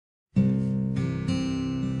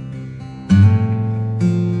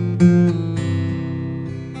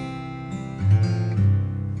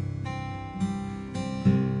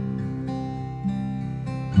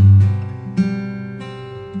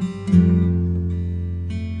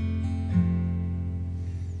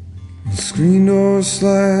Screen door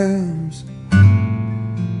slams,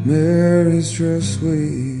 Mary's dress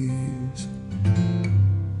waves.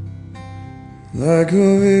 Like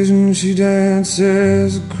a vision she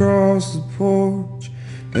dances across the porch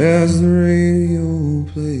as the radio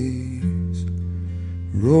plays.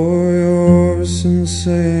 Roy Orbison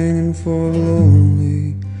singing for the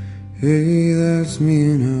lonely. Hey, that's me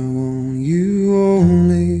and I want you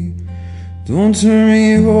only. Don't turn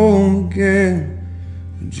me home again,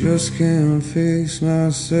 I just can't face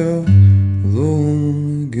myself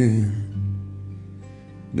alone again.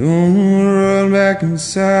 Don't run back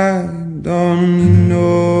inside, darling, you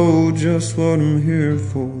know just what I'm here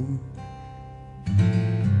for.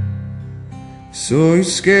 So you're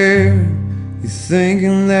scared, you're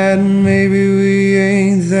thinking that maybe we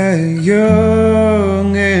ain't that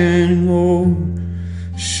young anymore.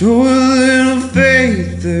 Show a little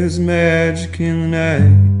faith, there's magic in the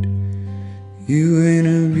night. You ain't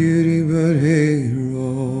a beauty, but hey, you're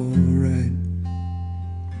alright.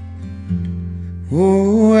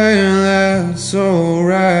 Oh, and that's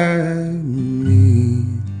alright with me.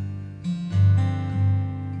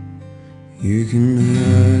 You can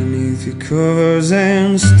hide beneath your covers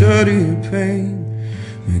and study your pain.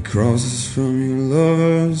 Make crosses from your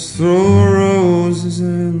lovers, throw roses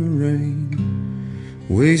in the rain.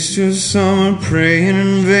 Waste your summer praying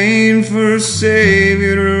in vain for a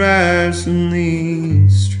savior to rise from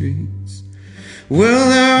these streets. Well,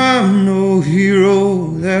 now I'm no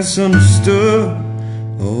hero that's understood.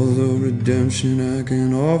 All the redemption I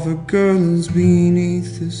can offer, girl, is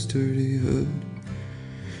beneath this dirty hood.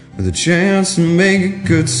 With a chance to make it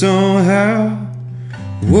good somehow,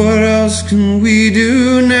 what else can we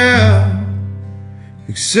do now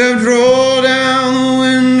except roll down the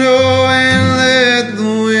window and let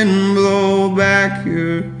the wind blow back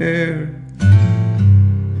your hair?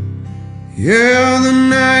 Yeah, the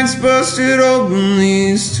night's busted open,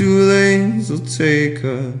 these two lanes will take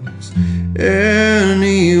us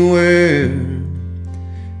anywhere.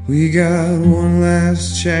 We got one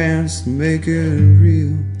last chance to make it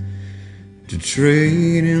real, to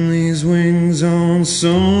trade in these wings on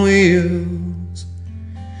some wheels.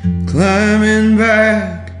 Climbing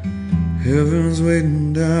back, heaven's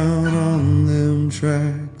waiting down on them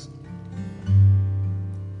tracks.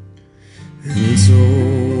 And it's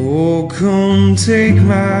oh, come take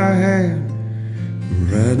my hand,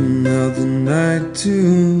 riding out the night to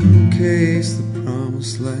encase the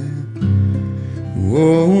promised land.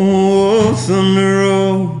 Whoa, thunder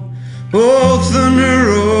roll, oh, thunder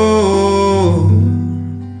roll.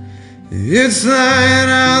 It's lying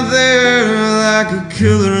out there like a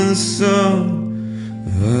killer in the sun.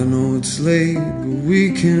 I know it's late, but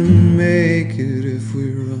we can make it if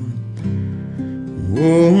we run.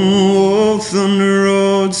 Whoa, thunder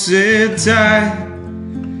road, sit tight,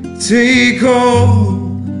 take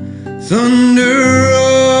hold, thunder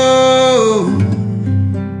road.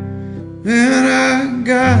 Man, I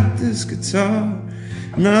got this guitar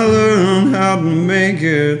and I learned how to make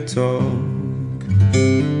it talk.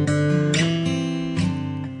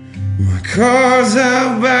 My car's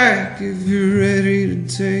out back if you're ready to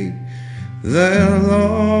take that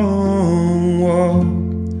long walk.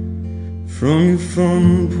 From your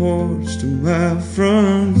front porch to my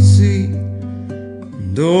front seat,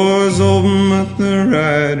 doors open but the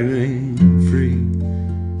ride ain't free.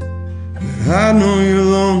 But I know you're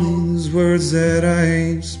lonely, there's words that I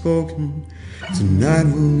ain't spoken. Tonight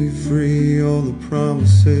we'll be free, all the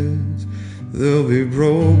promises, they'll be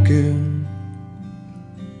broken.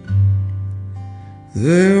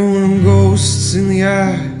 There were ghosts in the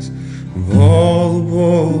eyes of all the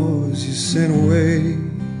boys you sent away.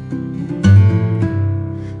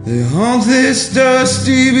 They haunt this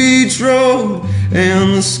dusty beach road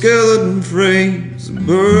and the skeleton frames of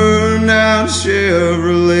burned out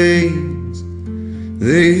Chevrolets.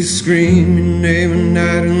 They scream your name at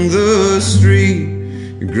night in the street.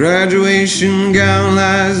 Your graduation gown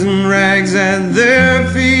lies in rags at their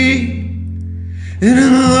feet. And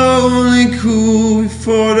in the lonely cool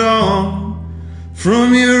before dawn,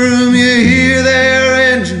 from your room you hear their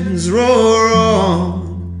engines roar on.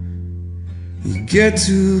 You get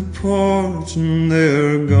to the porch and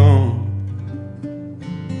they're gone.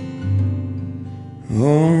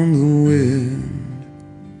 On the wind,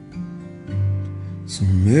 so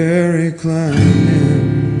Mary climbed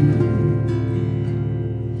in.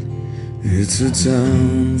 It's a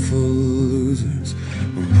town full of losers,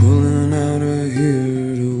 I'm pulling